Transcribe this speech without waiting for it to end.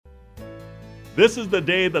This is the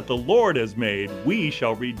day that the Lord has made. We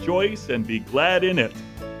shall rejoice and be glad in it.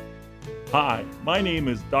 Hi, my name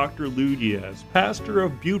is Dr. Lou Diaz, pastor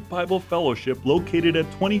of Butte Bible Fellowship located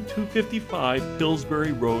at 2255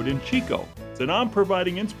 Pillsbury Road in Chico. And I'm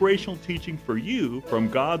providing inspirational teaching for you from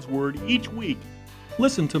God's Word each week.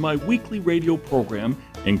 Listen to my weekly radio program,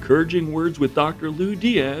 Encouraging Words with Dr. Lou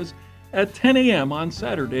Diaz, at 10 a.m. on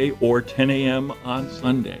Saturday or 10 a.m. on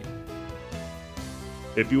Sunday.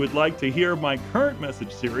 If you would like to hear my current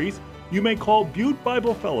message series, you may call Butte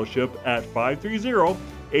Bible Fellowship at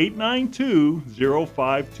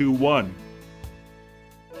 530-892-0521.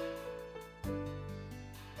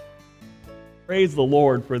 Praise the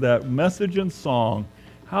Lord for that message and song.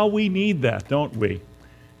 How we need that, don't we?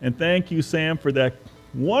 And thank you, Sam, for that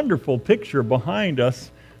wonderful picture behind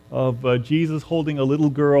us of Jesus holding a little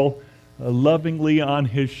girl lovingly on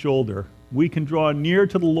his shoulder. We can draw near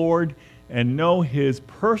to the Lord and know his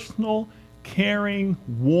personal, caring,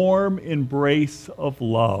 warm embrace of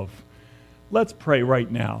love. Let's pray right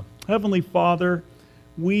now. Heavenly Father,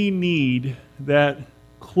 we need that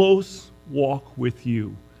close walk with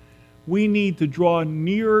you. We need to draw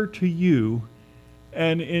nearer to you,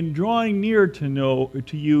 and in drawing near to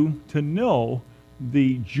you, to know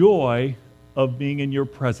the joy of being in your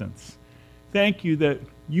presence. Thank you that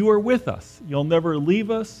you are with us. You'll never leave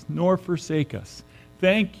us nor forsake us.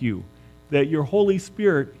 Thank you that your Holy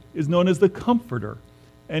Spirit is known as the Comforter,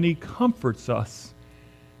 and he comforts us.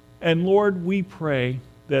 And Lord, we pray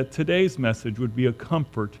that today's message would be a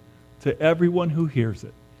comfort to everyone who hears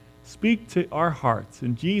it. Speak to our hearts.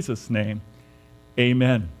 In Jesus' name,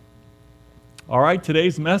 amen. All right,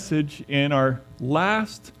 today's message in our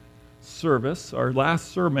last service, our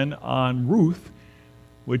last sermon on Ruth,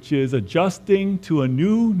 which is adjusting to a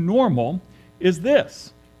new normal, is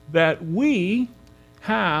this, that we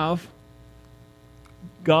have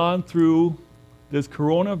gone through this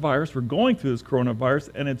coronavirus. We're going through this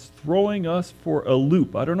coronavirus, and it's throwing us for a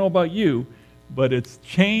loop. I don't know about you, but it's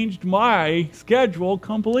changed my schedule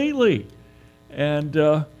completely. And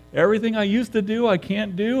everything I used to do, I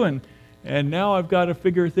can't do, and now I've got to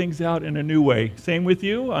figure things out in a new way. Same with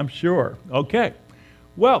you, I'm sure. Okay.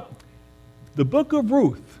 Well, the book of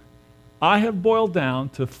Ruth, I have boiled down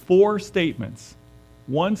to 4 statements.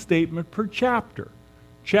 1 statement per chapter.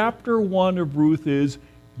 Chapter 1 of Ruth is,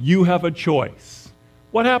 you have a choice.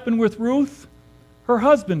 What happened with Ruth? Her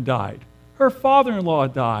husband died. Her father-in-law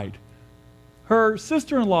died. Her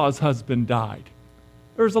sister-in-law's husband died.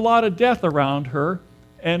 There's a lot of death around her,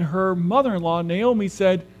 and her mother-in-law, Naomi,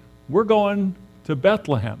 said, we're going to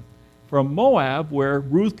Bethlehem. From Moab, where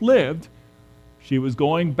Ruth lived, she was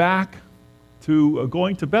going back to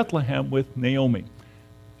Bethlehem with Naomi.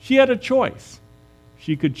 She had a choice.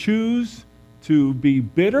 She could choose to be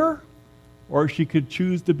bitter, or she could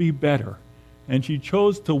choose to be better. And she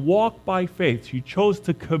chose to walk by faith. She chose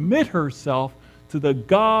to commit herself to the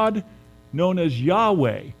God known as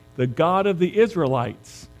Yahweh, the God of the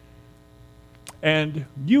Israelites. And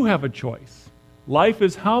you have a choice. Life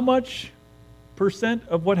is how much percent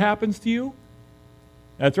of what happens to you?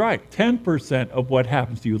 That's right, 10% of what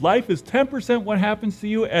happens to you. Life is 10% what happens to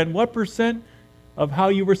you, and what percent of how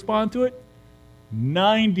you respond to it?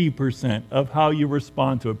 90% of how you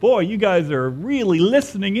respond to it. Boy, you guys are really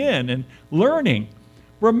listening in and learning.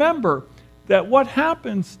 Remember that what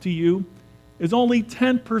happens to you is only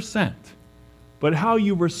 10%, but how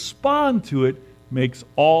you respond to it makes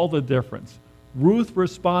all the difference. Ruth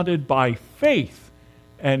responded by faith,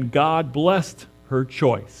 and God blessed her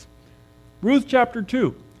choice. Ruth chapter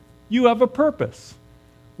 2, you have a purpose.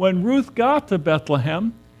 When Ruth got to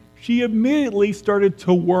Bethlehem, she immediately started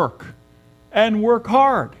to work, and work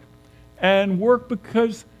hard, and work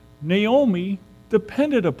because Naomi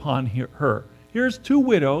depended upon her. Here's 2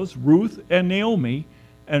 widows, Ruth and Naomi,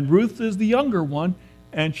 and Ruth is the younger one,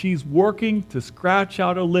 and she's working to scratch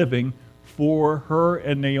out a living for her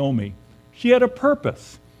and Naomi. She had a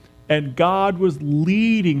purpose, and God was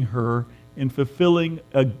leading her in fulfilling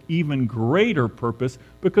an even greater purpose,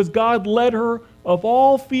 because God led her, of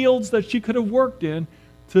all fields that she could have worked in,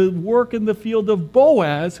 to work in the field of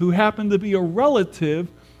Boaz, who happened to be a relative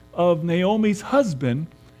of Naomi's husband,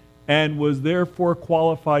 and was therefore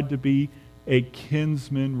qualified to be a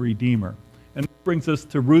kinsman redeemer. And that brings us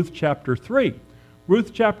to Ruth chapter 3.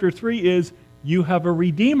 Ruth chapter 3 is, you have a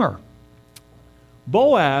redeemer.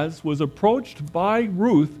 Boaz was approached by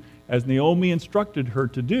Ruth, as Naomi instructed her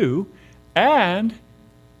to do, and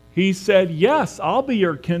he said, yes, I'll be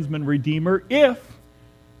your kinsman redeemer if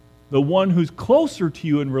the one who's closer to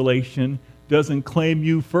you in relation doesn't claim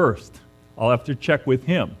you first. I'll have to check with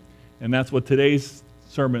him. And that's what today's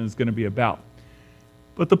sermon is going to be about.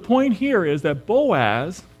 But the point here is that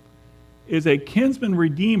Boaz is a kinsman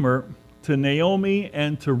redeemer to Naomi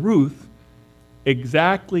and to Ruth,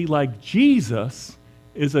 exactly like Jesus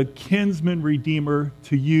is a kinsman redeemer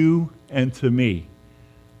to you and to me.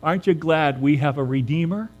 Aren't you glad we have a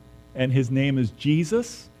redeemer and his name is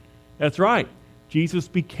Jesus? That's right. Jesus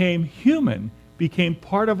became human, became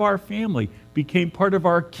part of our family, became part of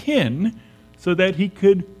our kin so that he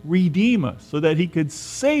could redeem us, so that he could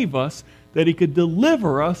save us, that he could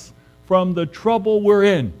deliver us from the trouble we're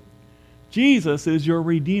in. Jesus is your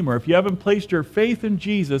redeemer. If you haven't placed your faith in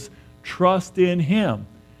Jesus, trust in him,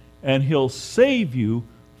 and he'll save you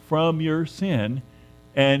from your sin,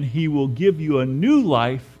 and he will give you a new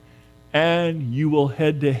life, and you will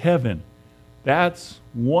head to heaven. That's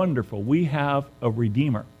wonderful. We have a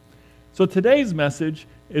redeemer. So today's message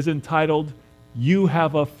is entitled, You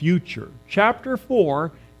Have a Future. Chapter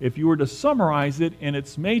 4, if you were to summarize it in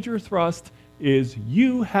its major thrust, is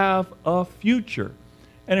You Have a Future.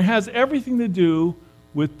 And it has everything to do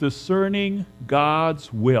with discerning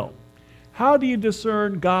God's will. How do you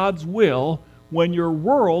discern God's will when your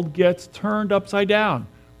world gets turned upside down,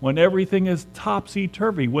 when everything is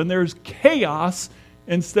topsy-turvy, when there's chaos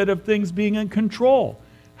instead of things being in control?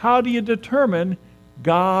 How do you determine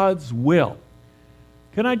God's will?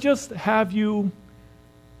 Can I just have you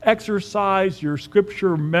exercise your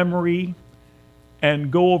scripture memory and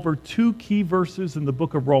go over two key verses in the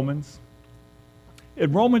book of Romans?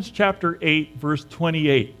 In Romans chapter 8, verse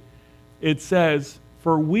 28, it says,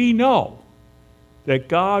 For we know that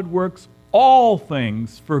God works all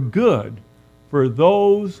things for good for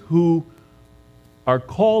those who are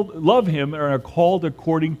called, love him, and are called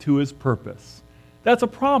according to his purpose. That's a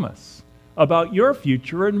promise about your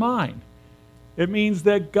future and mine. It means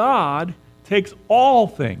that God takes all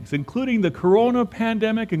things, including the corona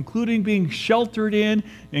pandemic, including being sheltered in,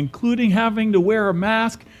 including having to wear a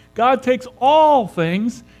mask. God takes all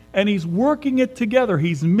things and he's working it together.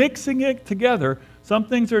 He's mixing it together. Some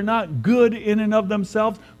things are not good in and of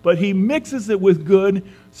themselves, but he mixes it with good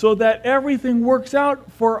so that everything works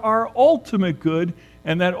out for our ultimate good.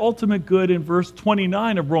 And that ultimate good in verse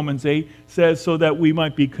 29 of Romans 8 says, so that we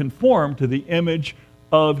might be conformed to the image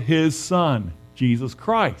of his Son, Jesus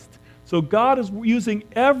Christ. So God is using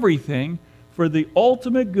everything for the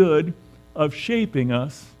ultimate good of shaping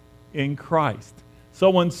us in Christ.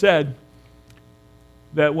 Someone said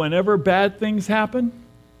that whenever bad things happen,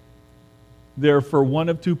 they're for one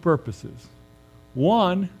of two purposes.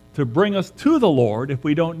 One, to bring us to the Lord if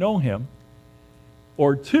we don't know him,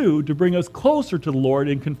 or two, to bring us closer to the Lord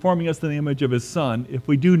in conforming us to the image of his Son if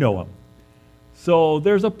we do know him. So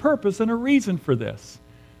there's a purpose and a reason for this.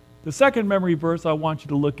 The second memory verse I want you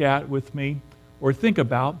to look at with me or think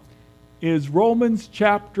about is Romans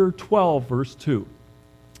chapter 12, verse 2.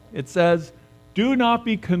 It says, Do not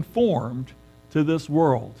be conformed to this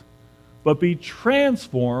world, but be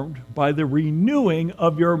transformed by the renewing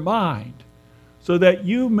of your mind, so that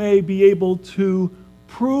you may be able to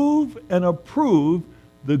prove and approve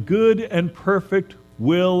the good and perfect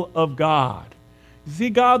will of God. You see,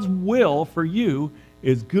 God's will for you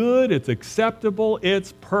is good, it's acceptable,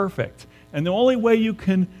 it's perfect. And the only way you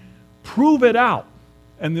can prove it out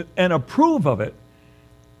and approve of it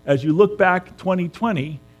as you look back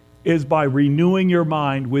 2020 is by renewing your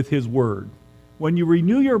mind with his word. When you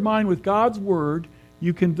renew your mind with God's word,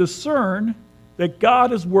 you can discern that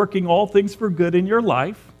God is working all things for good in your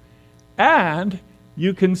life, and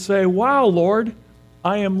you can say, wow, Lord,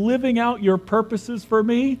 I am living out your purposes for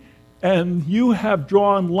me, and you have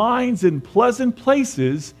drawn lines in pleasant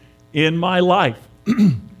places in my life.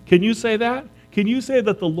 Can you say that? Can you say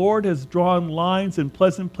that the Lord has drawn lines in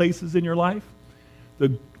pleasant places in your life?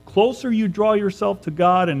 The closer you draw yourself to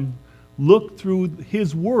God and look through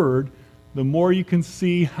his word, the more you can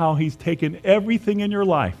see how he's taken everything in your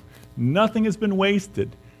life. Nothing has been wasted,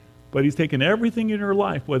 but he's taken everything in your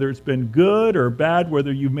life, whether it's been good or bad,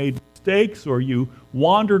 whether you made mistakes or you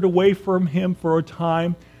wandered away from him for a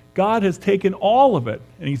time. God has taken all of it,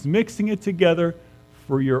 and he's mixing it together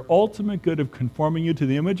for your ultimate good of conforming you to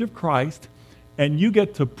the image of Christ, and you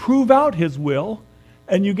get to prove out his will,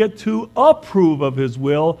 and you get to approve of his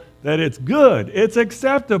will, that it's good, it's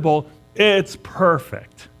acceptable, it's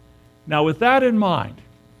perfect. Now, with that in mind,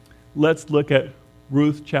 let's look at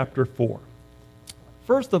Ruth chapter 4.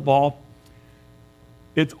 First of all,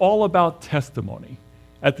 it's all about testimony.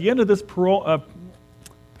 At the end of this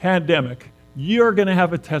pandemic, you're going to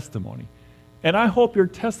have a testimony. And I hope your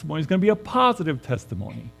testimony is going to be a positive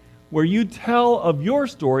testimony, where you tell of your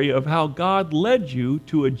story of how God led you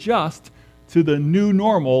to adjust to the new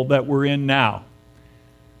normal that we're in now.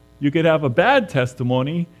 You could have a bad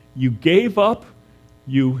testimony. You gave up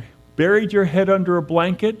You buried your head under a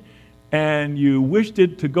blanket and you wished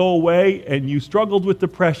it to go away and you struggled with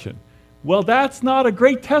depression. Well, that's not a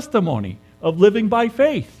great testimony of living by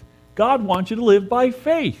faith. God wants you to live by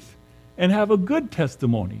faith and have a good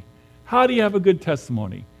testimony. How do you have a good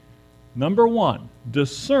testimony? Number one,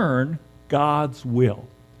 discern God's will.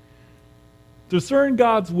 Discern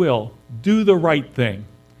God's will. Do the right thing.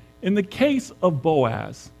 In the case of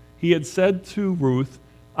Boaz, he had said to Ruth,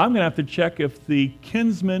 I'm going to have to check if the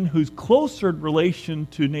kinsman who's closer in relation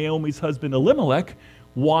to Naomi's husband Elimelech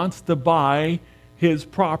wants to buy his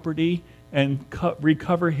property and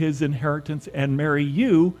recover his inheritance and marry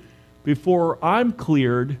you before I'm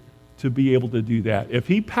cleared to be able to do that. If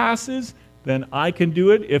he passes, then I can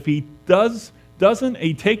do it. If he doesn't,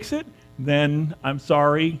 he takes it, then I'm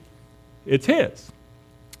sorry, it's his.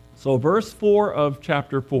 So verse 4 of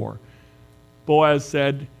chapter 4, Boaz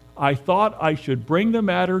said, I thought I should bring the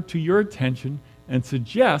matter to your attention and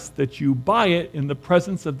suggest that you buy it in the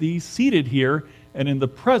presence of these seated here and in the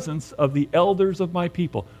presence of the elders of my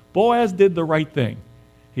people. Boaz did the right thing.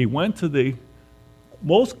 He went to the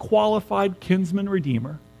most qualified kinsman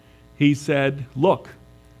redeemer. He said, look,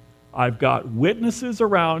 I've got witnesses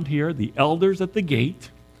around here, the elders at the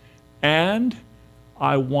gate, and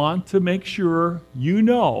I want to make sure you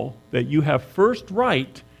know that you have first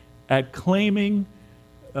right at claiming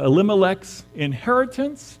Elimelech's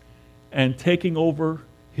inheritance and taking over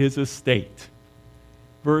his estate.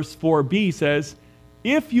 Verse 4b says,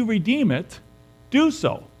 if you redeem it, do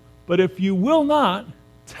so. But if you will not,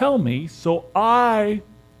 tell me, so I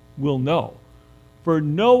will know. For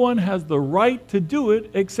no one has the right to do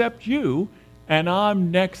it except you, and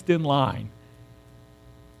I'm next in line.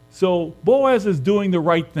 So Boaz is doing the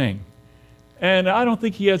right thing. And I don't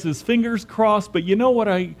think he has his fingers crossed, but you know what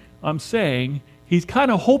I'm saying? He's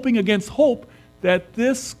kind of hoping against hope that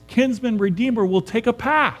this kinsman redeemer will take a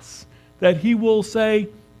pass, that he will say,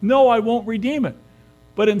 no, I won't redeem it.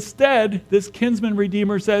 But instead, this kinsman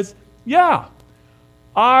redeemer says, yeah,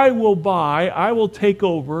 I will take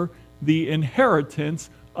over the inheritance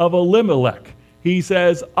of Elimelech. He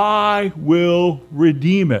says, I will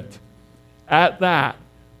redeem it. At that,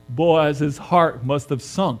 Boaz's heart must have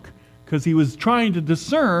sunk because he was trying to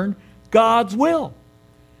discern God's will.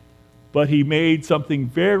 But he made something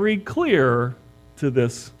very clear to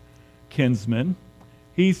this kinsman.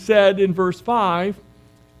 He said in verse 5,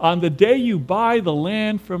 on the day you buy the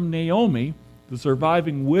land from Naomi, the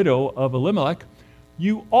surviving widow of Elimelech,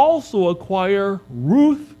 you also acquire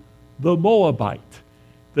Ruth the Moabite,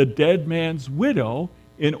 the dead man's widow,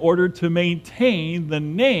 in order to maintain the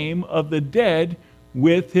name of the dead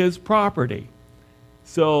with his property.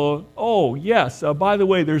 So, by the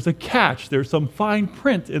way, there's a catch. There's some fine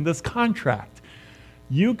print in this contract.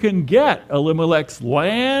 You can get Elimelech's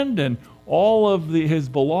land and all of his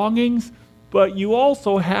belongings, but you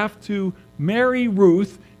also have to marry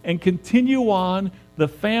Ruth and continue on the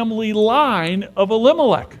family line of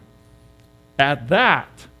Elimelech. At that,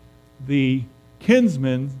 the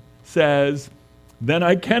kinsman says, then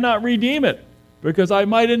I cannot redeem it, because I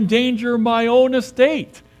might endanger my own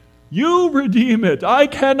estate. You redeem it. I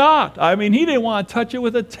cannot. He didn't want to touch it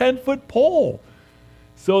with a 10-foot pole.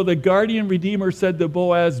 So the guardian redeemer said to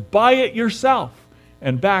Boaz, buy it yourself.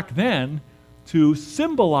 And back then, to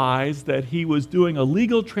symbolize that he was doing a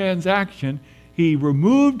legal transaction, he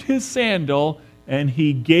removed his sandal and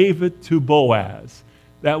he gave it to Boaz.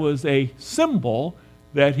 That was a symbol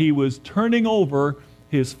that he was turning over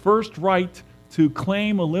his first right to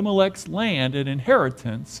claim Elimelech's land and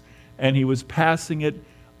inheritance, and he was passing it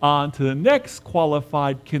on to the next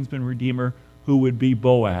qualified kinsman redeemer, who would be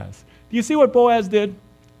Boaz. Do you see what Boaz did?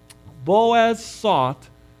 Boaz sought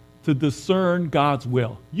to discern God's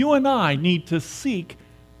will. You and I need to seek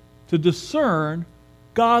to discern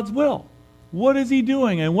God's will. What is he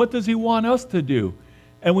doing and what does he want us to do?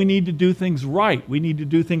 And we need to do things right. We need to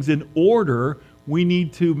do things in order. We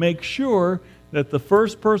need to make sure that the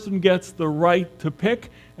first person gets the right to pick,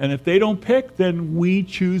 and if they don't pick, then we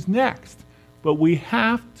choose next. But we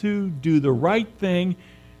have to do the right thing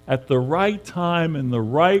at the right time, in the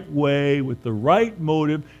right way, with the right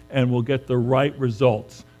motive, and we'll get the right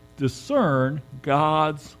results. Discern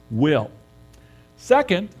God's will.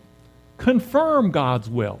 Second, confirm God's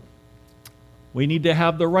will. We need to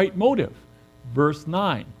have the right motive. Verse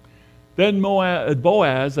 9. Then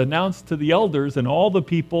Boaz announced to the elders and all the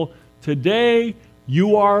people, today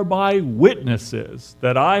you are my witnesses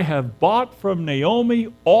that I have bought from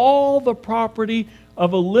Naomi all the property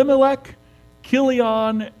of Elimelech,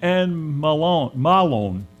 Chilion, and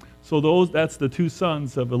Mahlon. So that's the two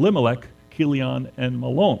sons of Elimelech, Chilion and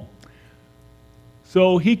Mahlon.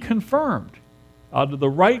 So he confirmed. out of the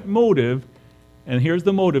right motive, and here's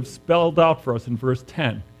the motive spelled out for us in verse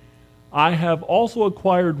 10. I have also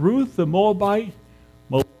acquired Ruth the Moabite,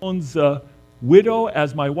 Mahlon's widow,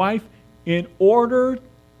 as my wife, in order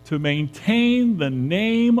to maintain the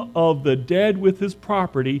name of the dead with his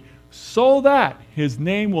property, so that his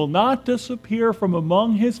name will not disappear from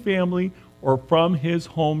among his family or from his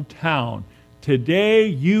hometown. Today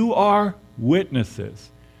you are witnesses.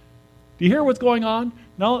 Do you hear what's going on?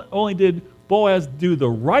 Not only did Boaz do the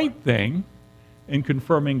right thing in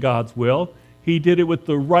confirming God's will, he did it with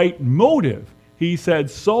the right motive. He said,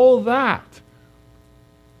 so that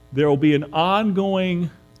there will be an ongoing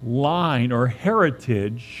line or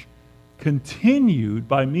heritage continued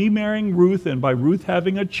by me marrying Ruth and by Ruth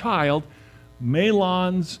having a child.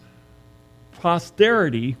 Mahlon's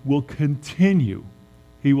posterity will continue.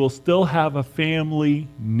 He will still have a family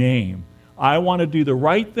name. I want to do the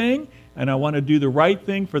right thing, and I want to do the right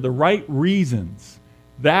thing for the right reasons.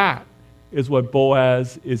 That is what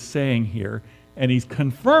Boaz is saying here. And he's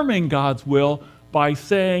confirming God's will by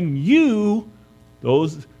saying, you,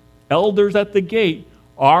 those elders at the gate,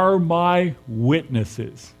 are my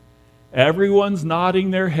witnesses. Everyone's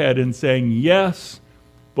nodding their head and saying, yes,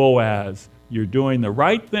 Boaz, you're doing the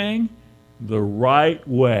right thing the right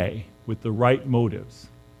way with the right motives.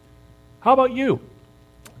 How about you?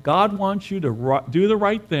 God wants you to do the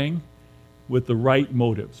right thing with the right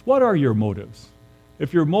motives. What are your motives?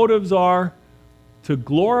 If your motives are to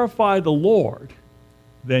glorify the Lord,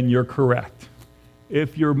 then you're correct.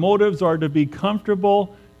 If your motives are to be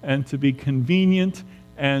comfortable and to be convenient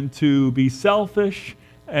and to be selfish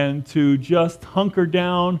and to just hunker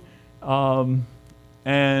down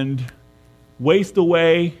and waste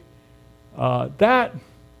away, that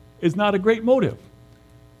is not a great motive.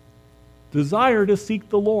 Desire to seek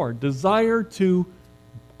the Lord. Desire to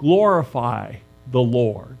glorify the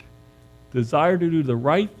Lord. Desire to do the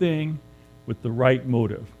right thing with the right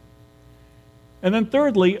motive. And then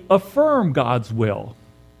thirdly, affirm God's will.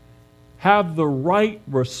 Have the right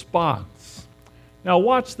response. Now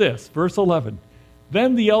watch this, verse 11.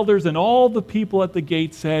 Then the elders and all the people at the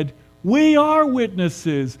gate said, we are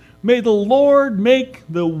witnesses. May the Lord make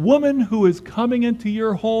the woman who is coming into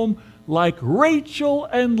your home like Rachel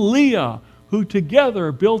and Leah, who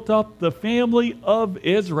together built up the family of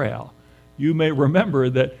Israel. You may remember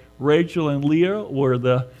that Rachel and Leah were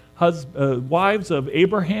the wives of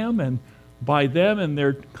Abraham, and by them and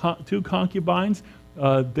their two concubines,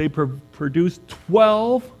 they produced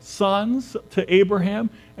 12 sons to Abraham,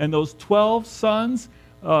 and those 12 sons,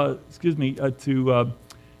 to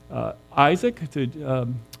Isaac,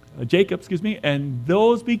 to Jacob, and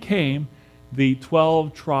those became the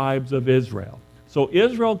 12 tribes of Israel. So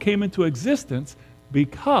Israel came into existence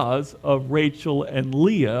because of Rachel and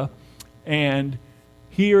Leah, and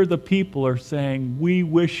here the people are saying, we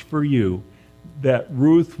wish for you that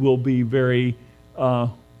Ruth will be very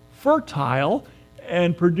fertile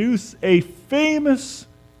and produce a famous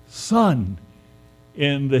son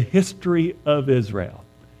in the history of Israel.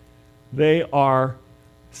 They are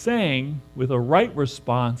saying, with a right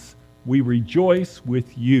response, we rejoice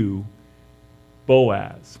with you,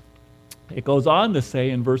 Boaz. It goes on to say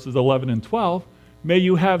in verses 11 and 12, may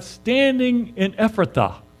you have standing in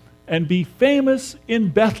Ephrathah and be famous in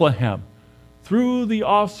Bethlehem. Through the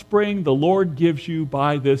offspring the Lord gives you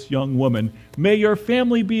by this young woman. May your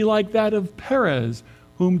family be like that of Perez,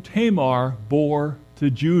 whom Tamar bore to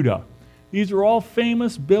Judah. These are all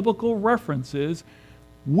famous biblical references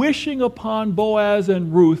wishing upon Boaz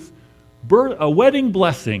and Ruth wedding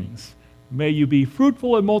blessings. May you be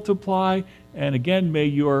fruitful and multiply, and again, may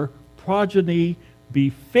your progeny be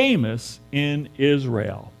famous in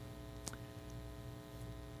Israel.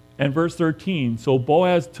 And verse 13, so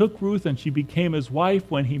Boaz took Ruth and she became his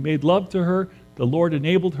wife. When he made love to her, the Lord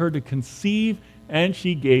enabled her to conceive, and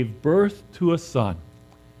she gave birth to a son.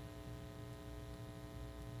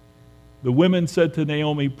 The women said to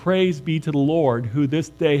Naomi, praise be to the Lord, who this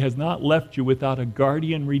day has not left you without a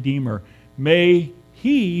guardian redeemer. May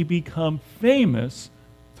he become famous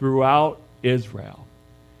throughout Israel.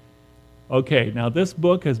 Okay, now this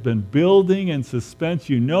book has been building in suspense.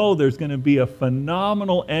 You know there's going to be a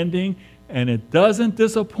phenomenal ending, and it doesn't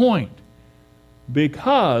disappoint,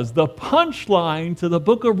 because the punchline to the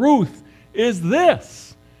book of Ruth is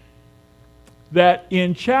this, that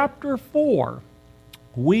in chapter 4,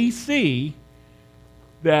 we see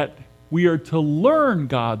that we are to learn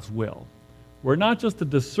God's will. We're not just to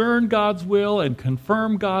discern God's will and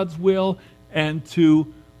confirm God's will and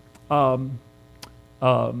to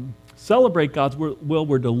celebrate God's will.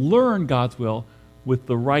 We're to learn God's will with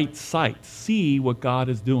the right sight, see what God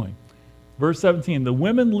is doing. Verse 17, the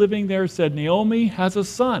women living there said, Naomi has a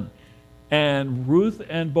son. And Ruth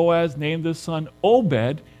and Boaz named this son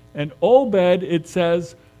Obed. And Obed, it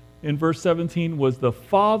says in verse 17, was the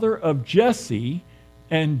father of Jesse.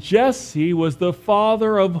 And Jesse was the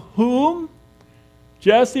father of whom?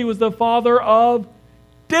 Jesse was the father of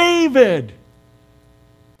David.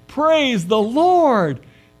 Praise the Lord.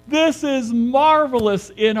 This is marvelous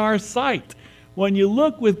in our sight. When you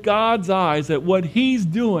look with God's eyes at what He's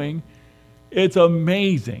doing, it's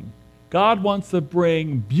amazing. God wants to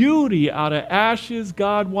bring beauty out of ashes.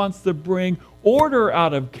 God wants to bring order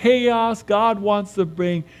out of chaos. God wants to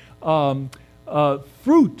bring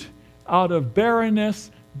fruit out of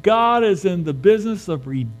barrenness. God is in the business of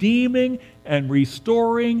redeeming and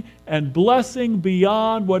restoring and blessing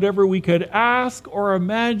beyond whatever we could ask or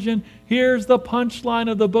imagine. Here's the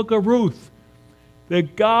punchline of the book of Ruth.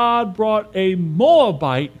 That God brought a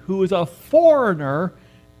Moabite who is a foreigner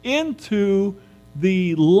into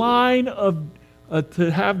the line of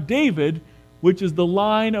to have David, which is the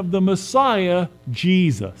line of the Messiah,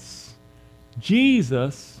 Jesus.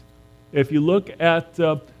 Jesus, if you look at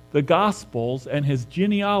the Gospels and his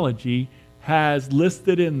genealogy, has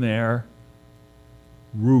listed in there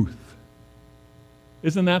Ruth.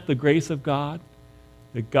 Isn't that the grace of God?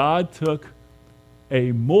 That God took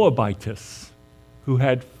a Moabitess who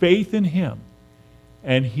had faith in Him,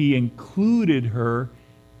 and He included her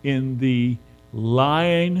in the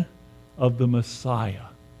line of the Messiah.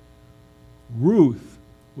 Ruth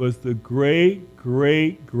was the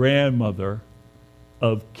great-great-grandmother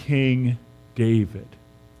of King David.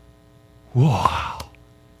 Wow,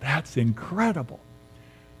 that's incredible.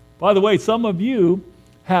 By the way, some of you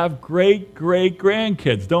have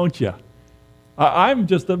great-great-grandkids, don't you? I'm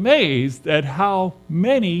just amazed at how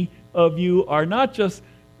many of you are not just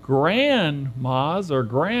grandmas or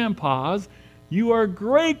grandpas, you are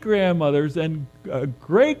great-grandmothers and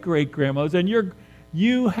great-great-grandmothers, and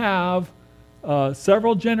you have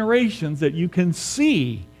several generations that you can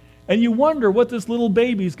see, and you wonder what this little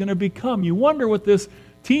baby is going to become. You wonder what this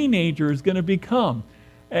teenager is going to become.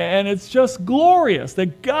 And it's just glorious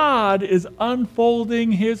that God is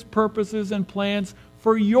unfolding His purposes and plans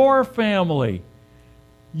for your family.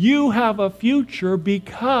 You have a future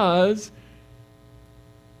because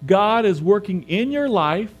God is working in your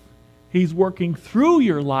life, He's working through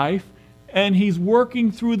your life, and He's working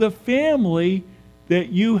through the family that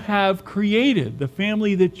you have created, the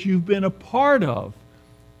family that you've been a part of,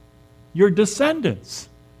 your descendants.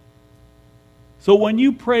 So when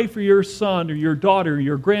you pray for your son or your daughter,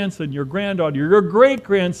 your grandson, your granddaughter, your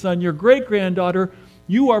great-grandson, your great-granddaughter,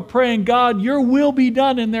 you are praying, God, your will be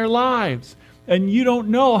done in their lives. And you don't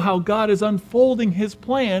know how God is unfolding His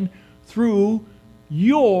plan through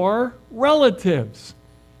your relatives.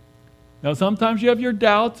 Now, sometimes you have your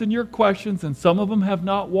doubts and your questions, and some of them have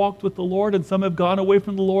not walked with the Lord, and some have gone away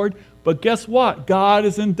from the Lord. But guess what? God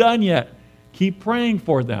isn't done yet. Keep praying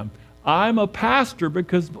for them. I'm a pastor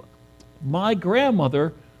because my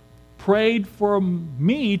grandmother prayed for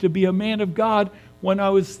me to be a man of God when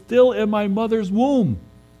I was still in my mother's womb.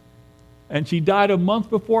 And she died a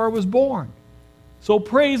month before I was born. So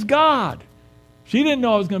praise God. She didn't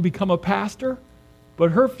know I was going to become a pastor,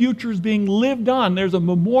 but her future is being lived on. There's a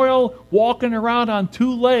memorial walking around on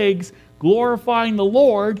two legs, glorifying the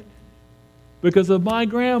Lord because of my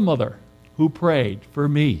grandmother who prayed for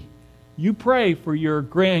me. You pray for your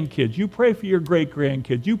grandkids. You pray for your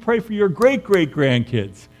great-grandkids. You pray for your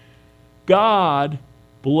great-great-grandkids. God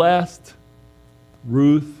blessed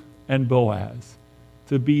Ruth and Boaz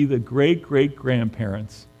to be the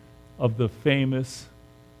great-great-grandparents of the famous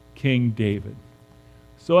King David.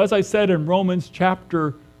 So as I said in Romans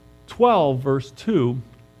chapter 12, verse 2,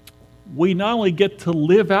 we not only get to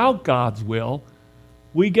live out God's will,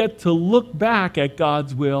 we get to look back at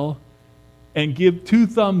God's will and give 2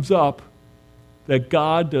 thumbs up that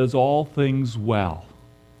God does all things well.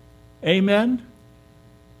 Amen?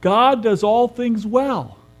 God does all things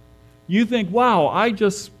well. You think, wow, I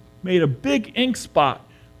just made a big ink spot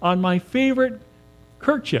on my favorite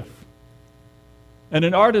kerchief. And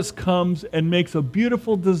an artist comes and makes a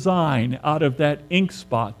beautiful design out of that ink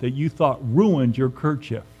spot that you thought ruined your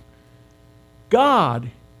kerchief. God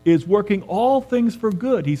is working all things for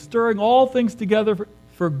good. He's stirring all things together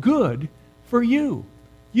for good for you.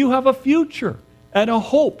 You have a future and a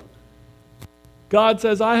hope. God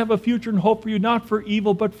says, I have a future and hope for you, not for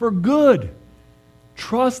evil, but for good.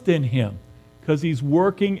 Trust in Him because He's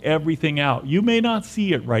working everything out. You may not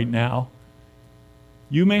see it right now.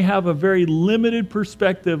 You may have a very limited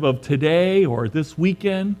perspective of today or this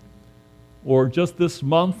weekend or just this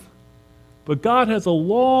month, but God has a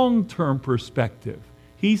long-term perspective.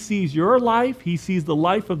 He sees your life. He sees the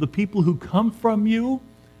life of the people who come from you.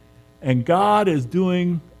 And God is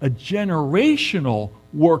doing a generational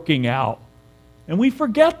working out. And we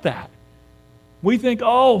forget that. We think,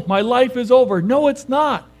 oh, my life is over. No, it's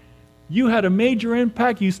not. You had a major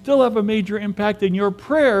impact. You still have a major impact. And your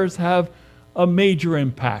prayers have a major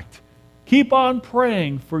impact. Keep on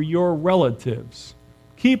praying for your relatives.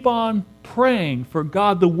 Keep on praying for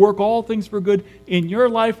God to work all things for good in your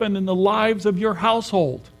life and in the lives of your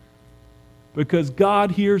household. Because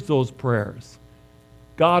God hears those prayers.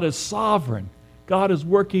 God is sovereign. God is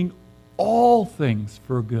working all things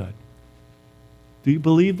for good. Do you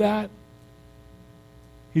believe that?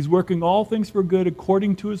 He's working all things for good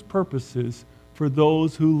according to His purposes for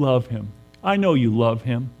those who love Him. I know you love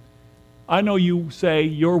Him. I know you say,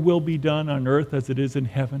 your will be done on earth as it is in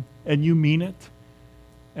heaven, and you mean it.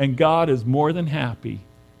 And God is more than happy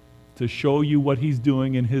to show you what He's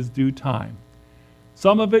doing in His due time.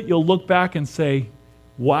 Some of it you'll look back and say,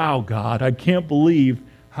 wow, God, I can't believe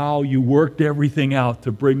how you worked everything out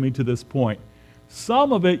to bring me to this point.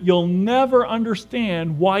 Some of it you'll never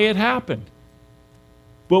understand why it happened.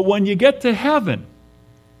 But when you get to heaven,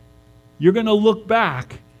 you're going to look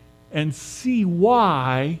back and see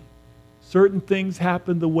why certain things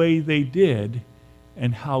happened the way they did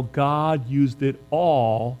and how God used it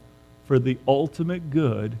all for the ultimate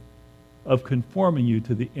good of conforming you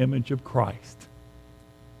to the image of Christ.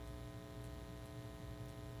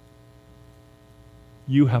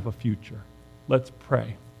 You have a future. Let's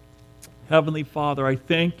pray. Heavenly Father, I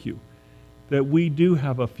thank you that we do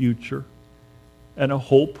have a future and a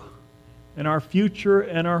hope, and our future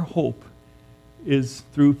and our hope is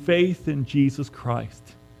through faith in Jesus Christ.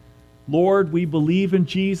 Lord, we believe in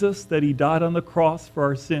Jesus, that He died on the cross for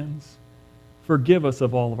our sins. Forgive us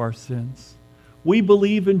of all of our sins. We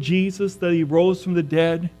believe in Jesus, that He rose from the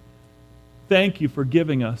dead. Thank you for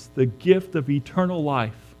giving us the gift of eternal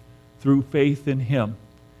life through faith in Him.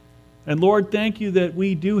 And Lord, thank you that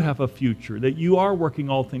we do have a future, that you are working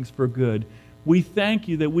all things for good. We thank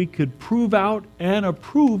you that we could prove out and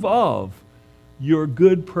approve of your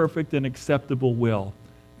good, perfect, and acceptable will.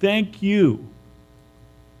 Thank you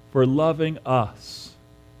for loving us.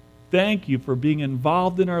 Thank you for being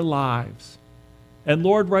involved in our lives. And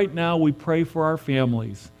Lord, right now we pray for our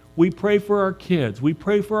families. We pray for our kids. We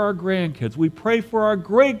pray for our grandkids. We pray for our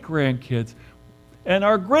great-grandkids and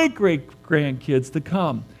our great-great-grandkids to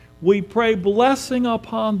come. We pray blessing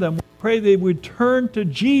upon them. We pray they would turn to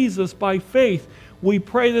Jesus by faith. We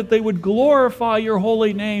pray that they would glorify your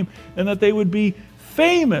holy name and that they would be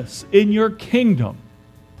famous in your kingdom.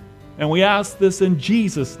 And we ask this in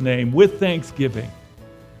Jesus' name with thanksgiving.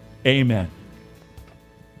 Amen.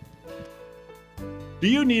 Do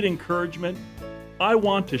you need encouragement? I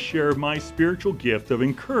want to share my spiritual gift of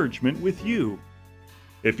encouragement with you.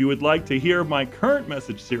 If you would like to hear my current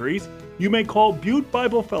message series, you may call Butte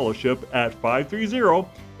Bible Fellowship at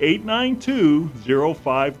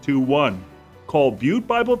 530-892-0521. Call Butte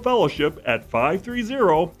Bible Fellowship at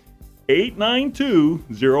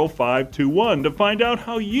 530-892-0521 to find out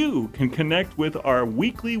how you can connect with our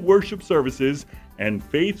weekly worship services and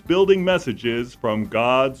faith-building messages from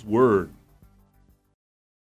God's Word.